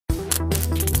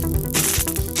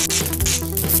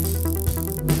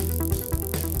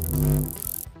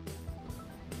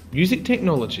Music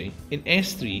technology in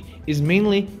S3 is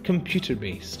mainly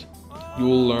computer-based. You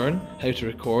will learn how to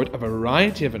record a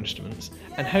variety of instruments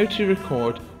and how to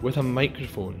record with a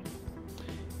microphone.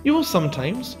 You will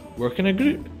sometimes work in a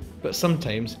group, but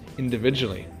sometimes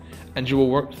individually, and you will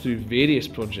work through various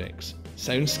projects: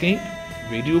 soundscape,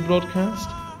 radio broadcast,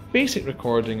 basic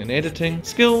recording and editing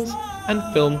skills, and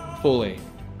film foley.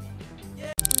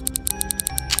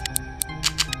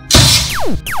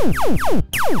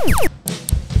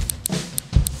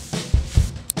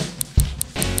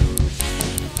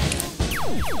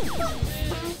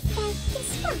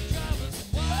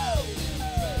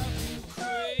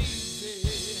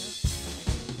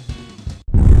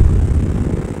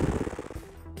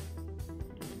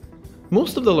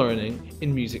 Most of the learning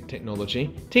in music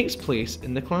technology takes place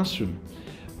in the classroom,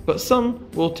 but some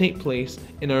will take place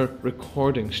in our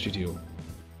recording studio.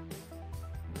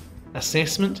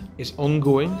 Assessment is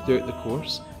ongoing throughout the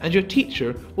course, and your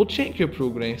teacher will check your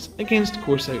progress against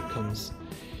course outcomes.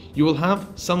 You will have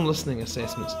some listening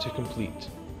assessments to complete.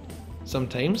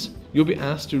 Sometimes you'll be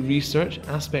asked to research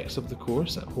aspects of the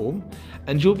course at home,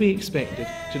 and you'll be expected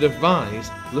to devise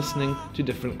listening to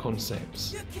different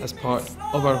concepts as part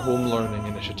of our home learning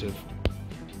initiative.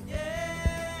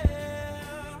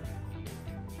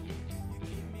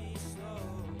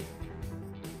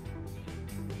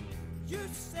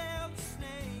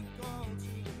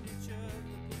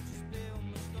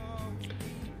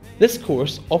 This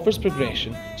course offers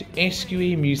progression to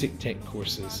SQA Music Tech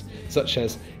courses, such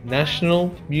as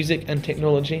National Music and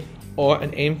Technology or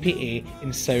an MPA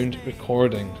in Sound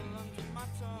Recording.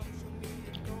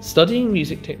 Studying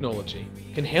music technology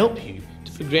can help you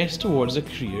to progress towards a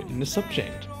career in the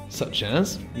subject, such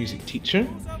as music teacher,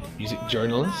 music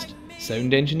journalist,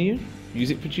 sound engineer,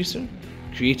 music producer,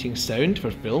 creating sound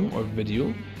for film or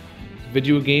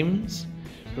video games,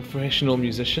 professional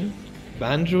musician,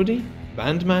 band roadie,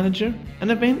 band manager,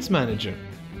 and events manager.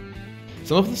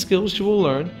 Some of the skills you will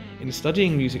learn in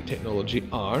studying music technology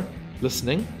are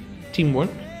listening, teamwork,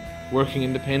 working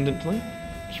independently,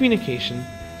 communication,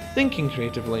 thinking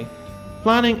creatively,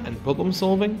 planning and problem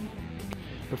solving,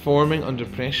 performing under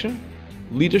pressure,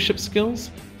 leadership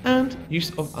skills, and use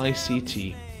of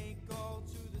ICT.